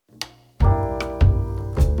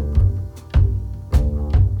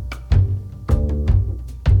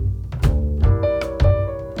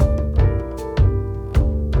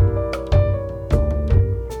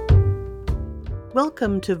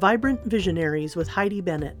Welcome to Vibrant Visionaries with Heidi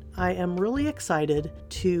Bennett. I am really excited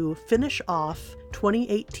to finish off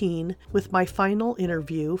 2018 with my final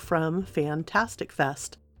interview from Fantastic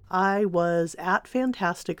Fest. I was at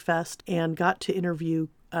Fantastic Fest and got to interview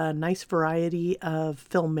a nice variety of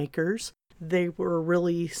filmmakers. They were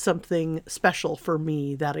really something special for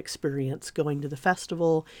me, that experience, going to the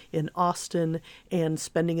festival in Austin and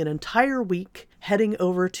spending an entire week heading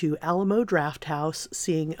over to Alamo Drafthouse,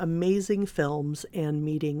 seeing amazing films and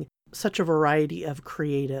meeting such a variety of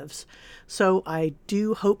creatives. So I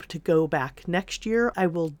do hope to go back next year. I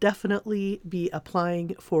will definitely be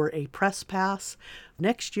applying for a press pass.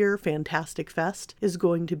 Next year, Fantastic Fest is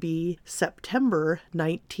going to be September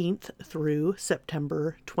 19th through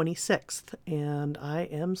September 26th, and I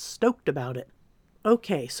am stoked about it.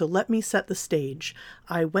 Okay, so let me set the stage.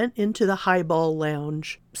 I went into the Highball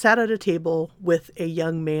Lounge, sat at a table with a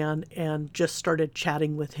young man, and just started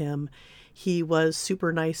chatting with him. He was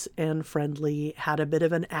super nice and friendly, had a bit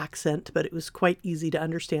of an accent, but it was quite easy to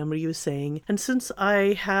understand what he was saying. And since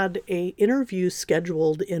I had an interview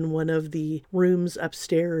scheduled in one of the rooms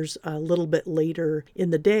upstairs a little bit later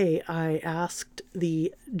in the day, I asked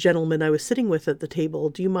the gentleman I was sitting with at the table,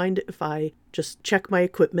 do you mind if I just check my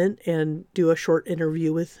equipment and do a short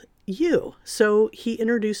interview with you? So he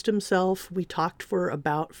introduced himself. We talked for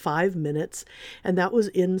about 5 minutes, and that was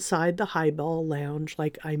inside the Highball Lounge,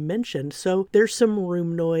 like I mentioned. So there's some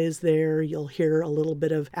room noise there. You'll hear a little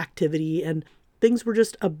bit of activity, and things were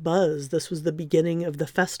just abuzz. This was the beginning of the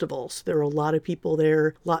festival, so there were a lot of people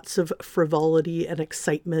there, lots of frivolity and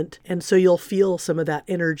excitement, and so you'll feel some of that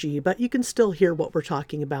energy, but you can still hear what we're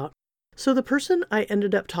talking about. So the person I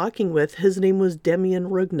ended up talking with, his name was Demian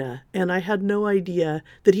Rugna, and I had no idea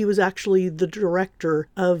that he was actually the director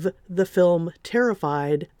of the film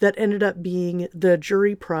Terrified that ended up being the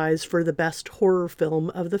jury prize for the best horror film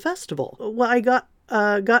of the festival. Well, I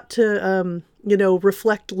got to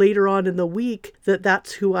reflect later on in the week that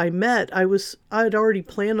that's who I met. I'd already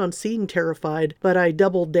planned on seeing Terrified, but I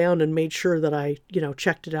doubled down and made sure that I,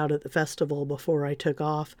 checked it out at the festival before I took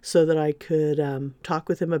off so that I could talk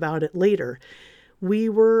with him about it later. We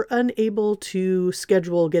were unable to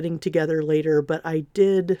schedule getting together later, but I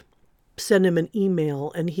did send him an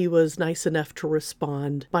email, and he was nice enough to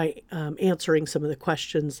respond by answering some of the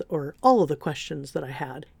questions, or all of the questions that I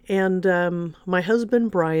had. And my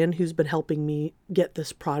husband, Brian, who's been helping me get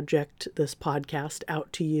this podcast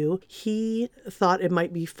out to you, he thought it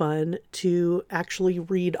might be fun to actually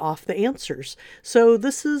read off the answers. So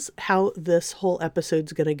this is how this whole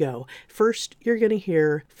episode's going to go. First, you're going to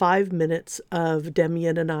hear 5 minutes of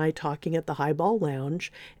Demian and I talking at the Highball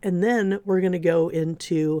Lounge, and then we're going to go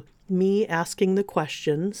into me asking the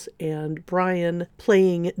questions and Brian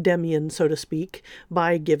playing Demian, so to speak,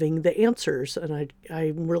 by giving the answers. And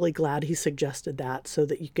I'm really glad he suggested that so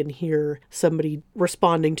that you can hear somebody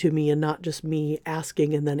responding to me and not just me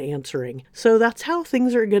asking and then answering. So that's how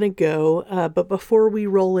things are going to go. But before we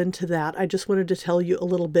roll into that, I just wanted to tell you a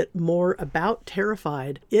little bit more about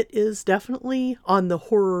Terrified. It is definitely on the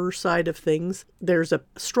horror side of things. There's a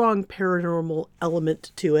strong paranormal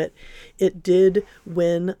element to it. It did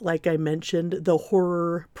win, like I mentioned, the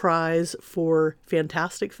horror prize for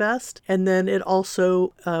Fantastic Fest. And then it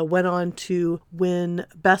also went on to win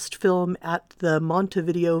Best Film at the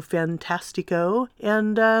Montevideo Fantastico.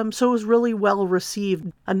 And so it was really well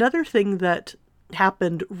received. Another thing that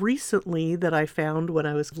happened recently that I found when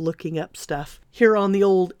I was looking up stuff here on the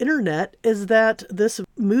old internet is that this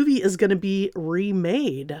movie is going to be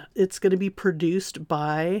remade. It's going to be produced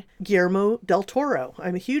by Guillermo del Toro.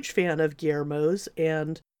 I'm a huge fan of Guillermo's,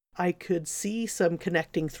 and I could see some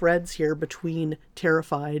connecting threads here between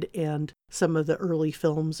Terrified and some of the early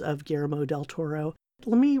films of Guillermo del Toro.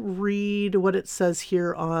 Let me read what it says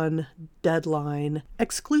here on Deadline.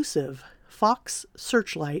 Exclusive. Fox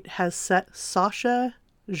Searchlight has set Sasha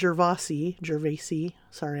Gervasi,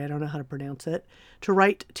 sorry, I don't know how to pronounce it, to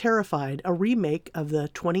write Terrified, a remake of the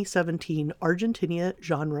 2017 Argentina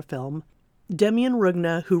genre film. Demian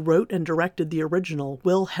Rugna, who wrote and directed the original,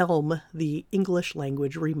 will helm the English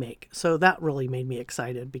language remake. So that really made me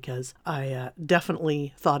excited because I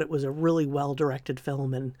definitely thought it was a really well-directed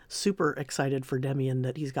film, and super excited for Demian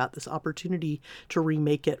that he's got this opportunity to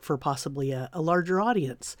remake it for possibly a larger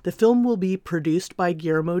audience. The film will be produced by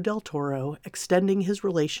Guillermo del Toro, extending his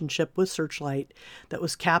relationship with Searchlight that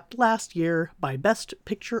was capped last year by Best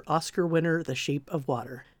Picture Oscar winner The Shape of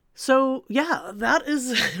Water. So, yeah, that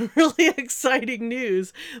is really exciting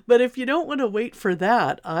news. But if you don't want to wait for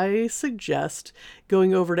that, I suggest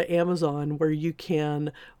going over to Amazon where you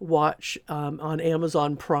can watch on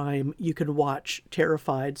Amazon Prime, you can watch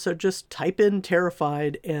Terrified. So just type in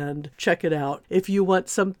Terrified and check it out. If you want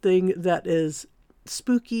something that is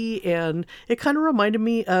spooky, and it kind of reminded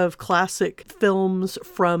me of classic films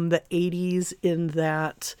from the 80s in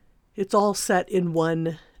that it's all set in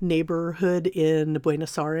one neighborhood in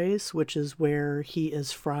Buenos Aires, which is where he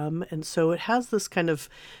is from. And so it has this kind of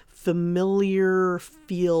familiar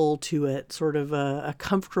feel to it, sort of a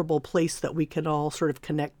comfortable place that we can all sort of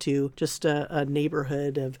connect to, just a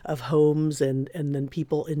neighborhood of homes and then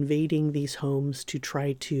people invading these homes to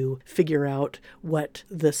try to figure out what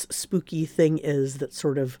this spooky thing is that's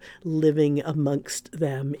sort of living amongst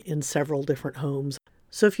them in several different homes.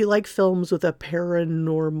 So if you like films with a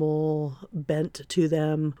paranormal bent to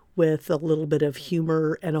them, with a little bit of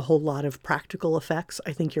humor and a whole lot of practical effects,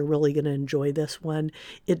 I think you're really going to enjoy this one.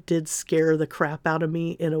 It did scare the crap out of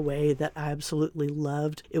me in a way that I absolutely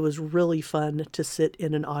loved. It was really fun to sit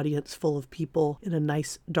in an audience full of people in a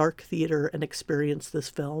nice dark theater and experience this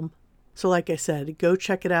film. So like I said, go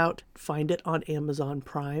check it out. Find it on Amazon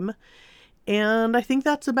Prime. And I think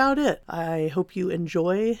that's about it. I hope you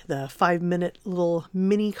enjoy the 5-minute little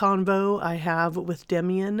mini convo I have with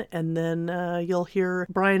Demian, and then you'll hear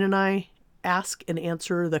Brian and I ask and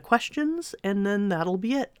answer the questions, and then that'll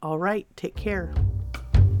be it. All right, take care.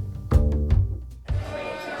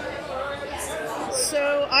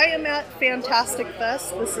 So I am at Fantastic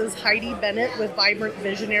Fest. This is Heidi Bennett with Vibrant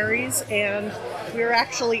Visionaries, and we're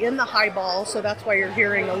actually in the highball, so that's why you're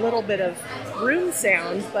hearing a little bit of room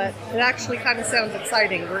sound, but it actually kind of sounds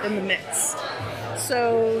exciting. We're in the mix.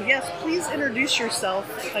 So yes, please introduce yourself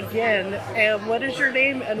again. And what is your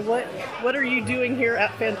name, and what are you doing here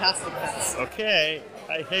at Fantastic Fest? Okay,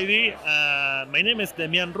 hi Heidi. My name is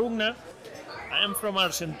Demian Rugna. I am from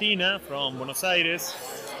Argentina, from Buenos Aires.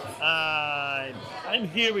 I'm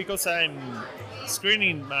here because I'm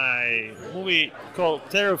screening my movie called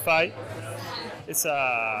Terrified. It's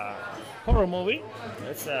a horror movie.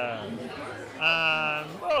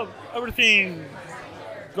 Well, everything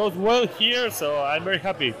goes well here, so I'm very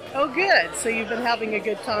happy. Oh, good. So you've been having a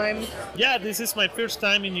good time? Yeah, this is my first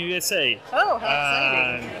time in USA. Oh,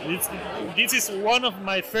 how exciting. This is one of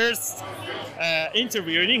my first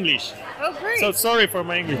interview in English. Oh, great. So sorry for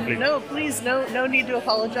my English, please. No, please, no need to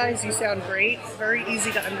apologize. You sound great. Very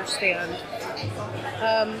easy to understand.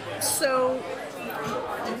 So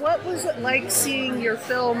what was it like seeing your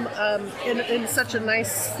film in such a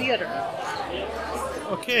nice theater?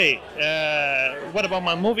 Okay, what about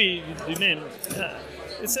my movie? You mean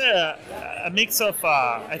it's a mix of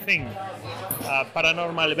I think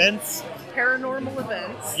paranormal events. Paranormal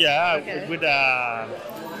events. Yeah, okay. with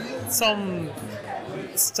some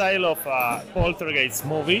style of poltergeist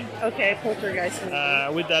movie. Okay, poltergeist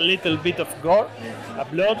movie. With a little bit of gore,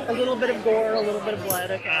 blood. A little bit of gore, a little bit of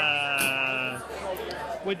blood. Okay.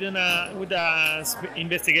 With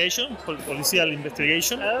investigation, policial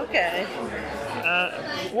investigation. Okay.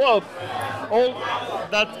 Well, all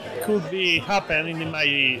that could be happening in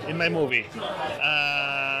my movie.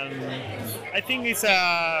 I think it's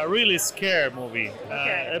a really scary movie.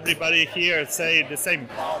 Okay. Everybody here say the same.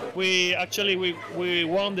 We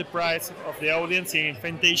won the prize of the audience in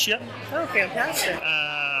Fantasia. Oh, fantastic.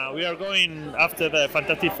 We are going after the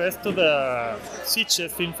Fantastic Fest to the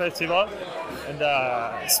Sitges Film Festival in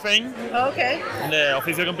Spain. Okay. In the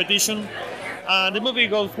official competition. The movie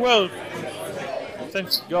goes well.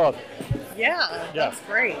 Thanks God. Yeah, that's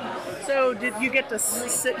great. So did you get to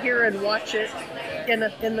sit here and watch it in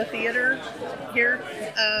the theater here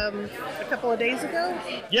a couple of days ago?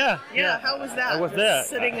 Yeah. How was that? I was there.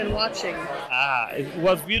 Sitting and watching. It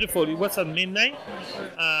was beautiful. It was at midnight,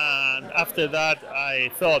 and after that, I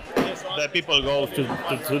thought the people go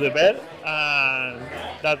to the bed, and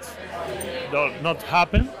that did not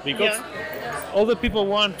happen because all the people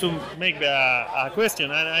want to make a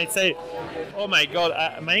question, and I say, "Oh my God,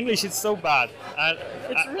 my English is so bad."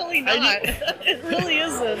 It's really not. It really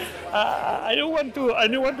isn't. I don't want to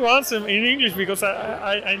answer in English because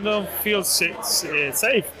I don't feel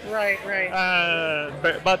safe. Right.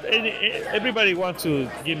 But everybody wants to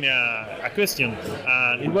give me a question,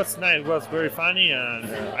 and it was nice. It was very funny, and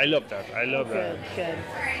I love that. Good.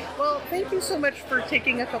 Well, thank you so much for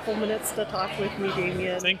taking a couple minutes to talk with me,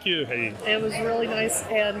 Damian. Thank you, Heidi. It was really nice,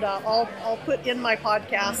 and I'll put in my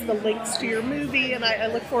podcast the links to your movie, and I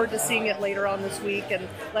look forward to seeing it later on this week and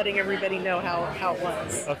letting everybody know how it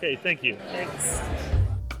was. Okay, thank you. Thanks.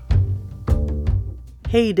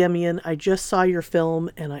 Hey Demian, I just saw your film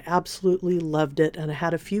and I absolutely loved it, and I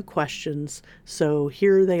had a few questions, so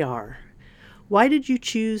here they are. Why did you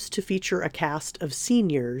choose to feature a cast of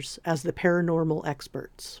seniors as the paranormal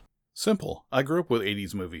experts? Simple. I grew up with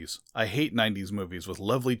 80s movies. I hate 90s movies with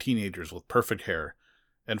lovely teenagers with perfect hair.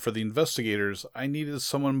 And for the investigators, I needed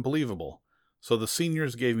someone believable. So the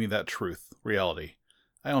seniors gave me that truth, reality.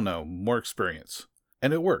 I don't know, more experience.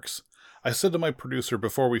 And it works. I said to my producer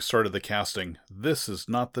before we started the casting, this is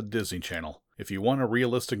not the Disney Channel. If you want a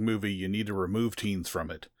realistic movie, you need to remove teens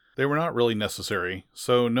from it. They were not really necessary,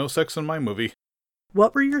 so no sex in my movie.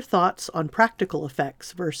 What were your thoughts on practical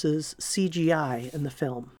effects versus CGI in the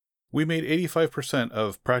film? We made 85%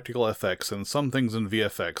 of practical effects and some things in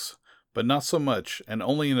VFX, but not so much, and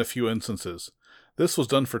only in a few instances. This was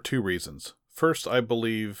done for two reasons. First, I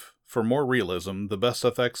believe, for more realism, the best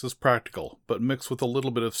effects is practical, but mixed with a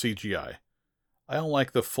little bit of CGI. I don't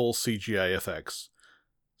like the full CGI effects.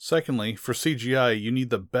 Secondly, for CGI, you need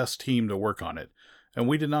the best team to work on it, and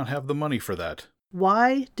we did not have the money for that.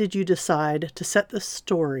 Why did you decide to set the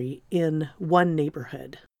story in one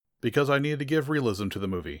neighborhood? Because I needed to give realism to the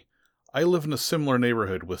movie. I live in a similar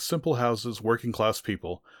neighborhood with simple houses, working class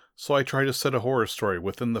people, so I try to set a horror story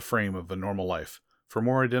within the frame of a normal life, for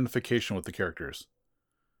more identification with the characters.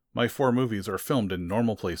 My 4 movies are filmed in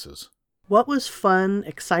normal places. What was fun,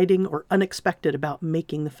 exciting, or unexpected about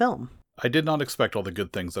making the film? I did not expect all the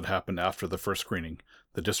good things that happened after the first screening.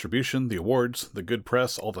 The distribution, the awards, the good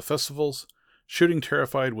press, all the festivals. Shooting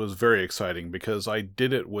Terrified was very exciting because I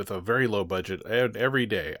did it with a very low budget and every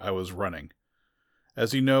day I was running.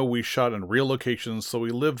 As you know, we shot in real locations, so we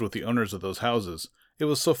lived with the owners of those houses. It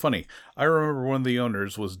was so funny. I remember one of the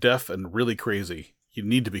owners was deaf and really crazy. You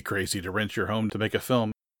need to be crazy to rent your home to make a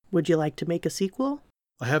film. Would you like to make a sequel?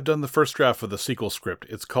 I have done the first draft of the sequel script.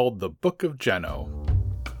 It's called The Book of Jano.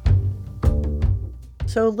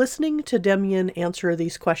 So listening to Demian answer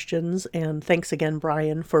these questions, and thanks again,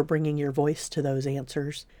 Brian, for bringing your voice to those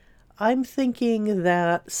answers, I'm thinking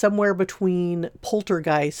that somewhere between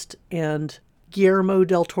Poltergeist and Guillermo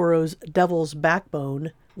del Toro's Devil's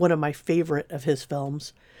Backbone, one of my favorite of his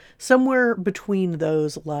films, somewhere between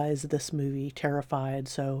those lies this movie, Terrified.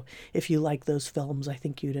 So if you like those films, I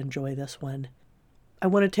think you'd enjoy this one. I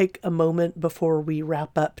want to take a moment before we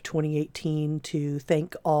wrap up 2018 to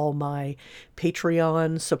thank all my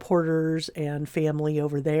Patreon supporters and family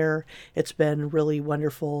over there. It's been really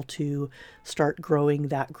wonderful to start growing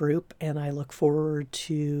that group, and I look forward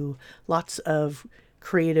to lots of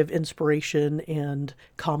creative inspiration and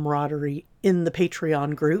camaraderie in the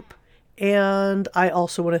Patreon group. And I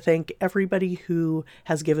also want to thank everybody who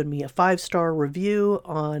has given me a 5-star review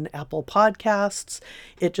on Apple Podcasts.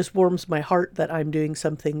 It just warms my heart that I'm doing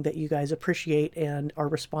something that you guys appreciate and are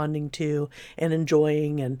responding to and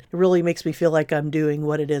enjoying. And it really makes me feel like I'm doing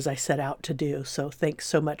what it is I set out to do. So thanks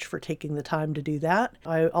so much for taking the time to do that.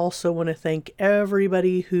 I also want to thank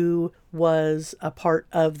everybody who was a part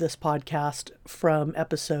of this podcast from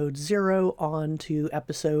episode 0 on to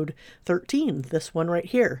episode 13, this one right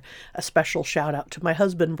here. A special shout out to my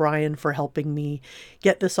husband, Brian, for helping me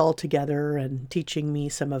get this all together and teaching me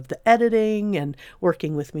some of the editing and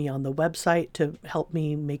working with me on the website to help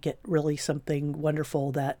me make it really something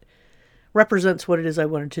wonderful that represents what it is I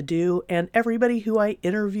wanted to do. And everybody who I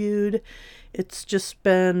interviewed, it's just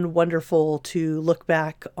been wonderful to look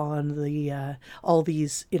back on the all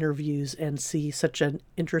these interviews and see such an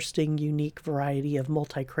interesting, unique variety of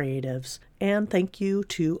multi-creatives. And thank you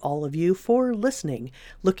to all of you for listening.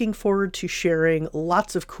 Looking forward to sharing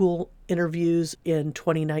lots of cool interviews in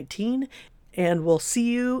 2019, and we'll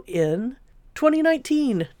see you in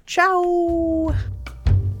 2019. Ciao!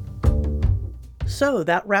 So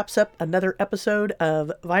that wraps up another episode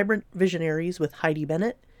of Vibrant Visionaries with Heidi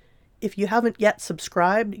Bennett. If you haven't yet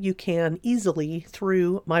subscribed, you can easily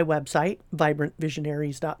through my website,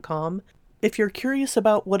 vibrantvisionaries.com. If you're curious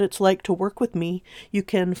about what it's like to work with me, you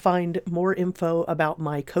can find more info about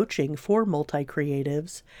my coaching for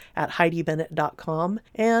multi-creatives at heidibennett.com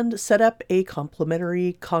and set up a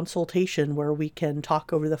complimentary consultation where we can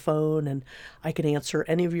talk over the phone and I can answer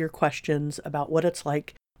any of your questions about what it's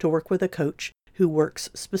like to work with a coach who works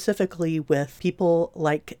specifically with people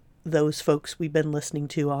like those folks we've been listening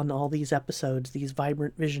to on all these episodes, these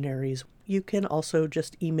vibrant visionaries. You can also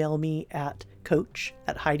just email me at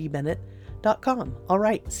coach@heidibennett.com. All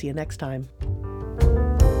right, see you next time.